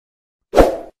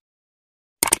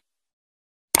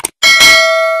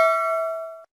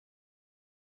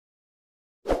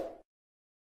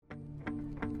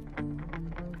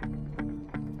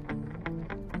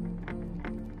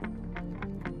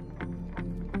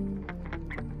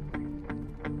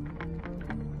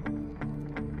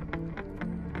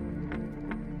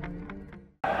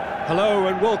Hello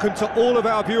and welcome to all of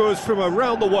our viewers from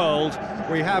around the world.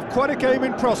 We have quite a game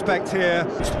in prospect here.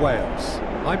 It's Wales.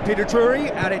 I'm Peter Drury,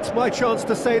 and it's my chance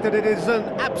to say that it is an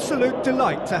absolute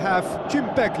delight to have Jim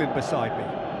Beglin beside me.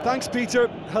 Thanks, Peter.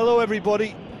 Hello,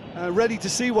 everybody. Ready to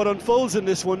see what unfolds in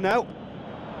this one now.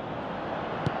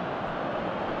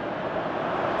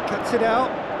 Cuts it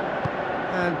out,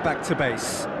 and back to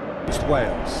base. It's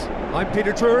Wales. I'm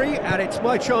Peter Drury, and it's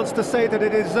my chance to say that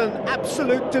it is an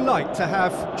absolute delight to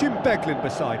have Jim Beglin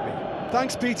beside me.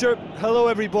 Thanks, Peter. Hello,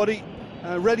 everybody.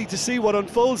 Ready to see what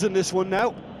unfolds in this one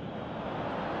now.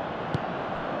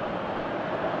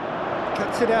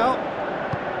 Cuts it out,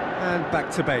 and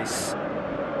back to base.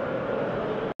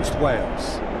 It's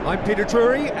Wales. I'm Peter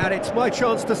Drury, and it's my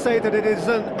chance to say that it is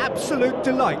an absolute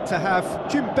delight to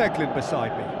have Jim Beglin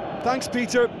beside me. Thanks,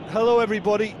 Peter. Hello,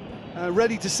 everybody.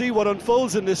 Ready to see what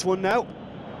unfolds in this one now.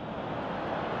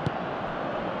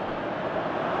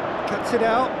 Cuts it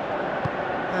out,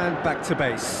 and back to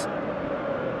base.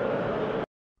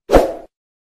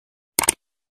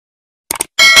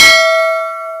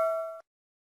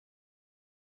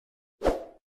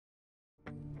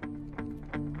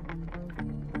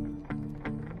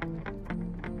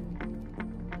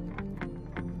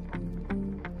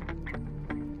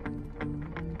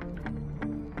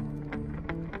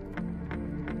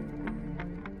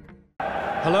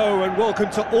 Hello and welcome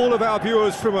to all of our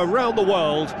viewers from around the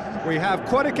world. We have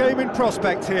quite a game in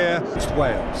prospect here. It's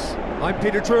Wales. I'm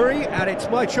Peter Drury, and it's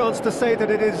my chance to say that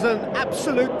it is an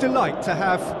absolute delight to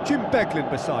have Jim Beglin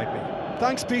beside me.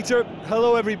 Thanks, Peter.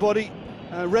 Hello, everybody.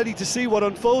 Ready to see what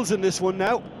unfolds in this one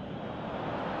now.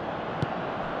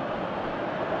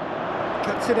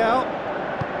 Cuts it out,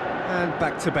 and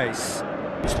back to base.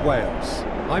 It's Wales.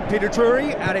 I'm Peter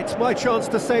Drury, and it's my chance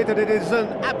to say that it is an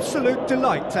absolute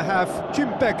delight to have Jim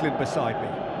Beglin beside me.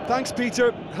 Thanks,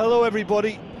 Peter. Hello,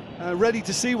 everybody. Ready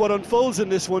to see what unfolds in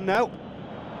this one now.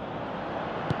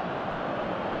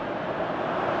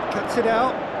 Cuts it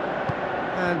out,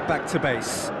 and back to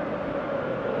base.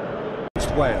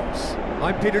 It's Wales.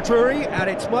 I'm Peter Drury, and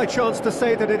it's my chance to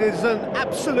say that it is an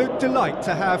absolute delight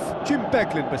to have Jim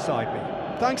Beglin beside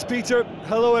me. Thanks, Peter.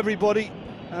 Hello, everybody.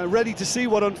 Ready to see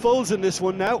what unfolds in this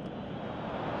one now.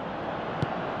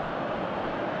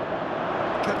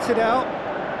 Cuts it out,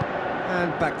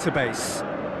 and back to base.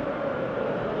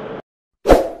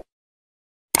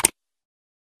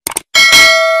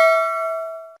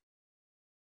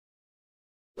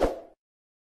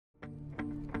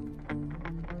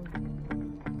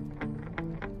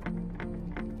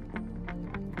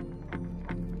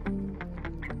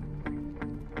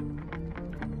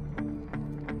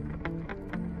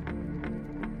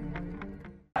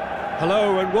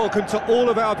 Hello and welcome to all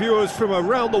of our viewers from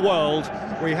around the world.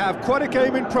 We have quite a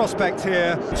game in prospect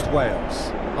here. It's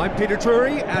Wales. I'm Peter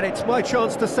Drury, and it's my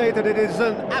chance to say that it is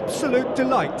an absolute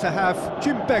delight to have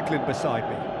Jim Beglin beside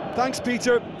me. Thanks,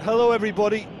 Peter. Hello,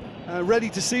 everybody. Ready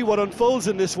to see what unfolds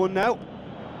in this one now.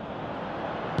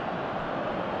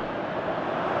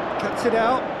 Cuts it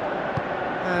out,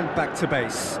 and back to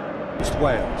base. It's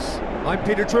Wales. I'm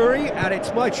Peter Drury, and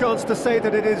it's my chance to say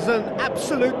that it is an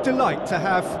absolute delight to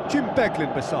have Jim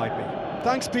Beglin beside me.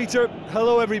 Thanks, Peter.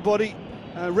 Hello, everybody.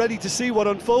 Ready to see what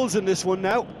unfolds in this one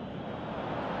now.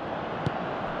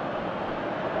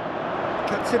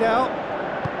 Cuts it out,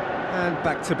 and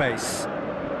back to base.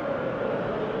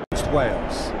 It's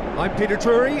Wales. I'm Peter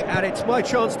Drury, and it's my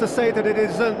chance to say that it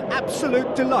is an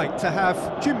absolute delight to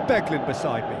have Jim Beglin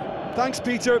beside me. Thanks,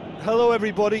 Peter. Hello,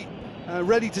 everybody.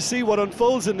 Ready to see what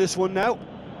unfolds in this one now.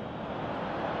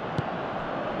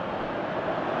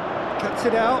 Cuts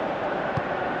it out,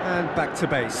 and back to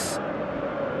base.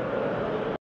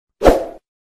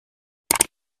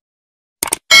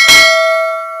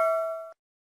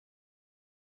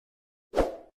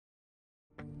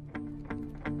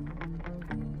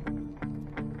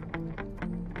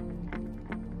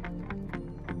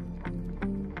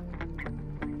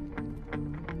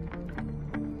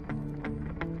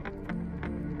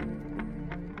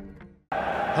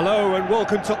 Hello and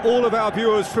welcome to all of our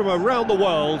viewers from around the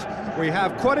world. We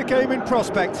have quite a game in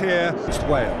prospect here. It's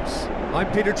Wales.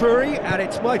 I'm Peter Drury, and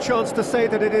it's my chance to say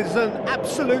that it is an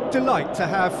absolute delight to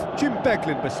have Jim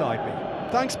Beglin beside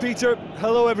me. Thanks, Peter.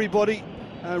 Hello, everybody.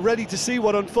 Ready to see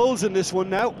what unfolds in this one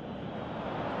now.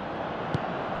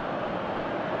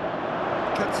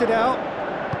 Cuts it out,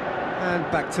 and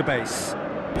back to base.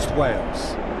 It's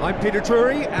Wales. I'm Peter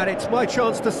Drury, and it's my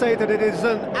chance to say that it is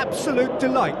an absolute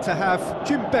delight to have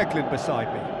Jim Beglin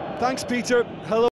beside me. Thanks, Peter. Hello.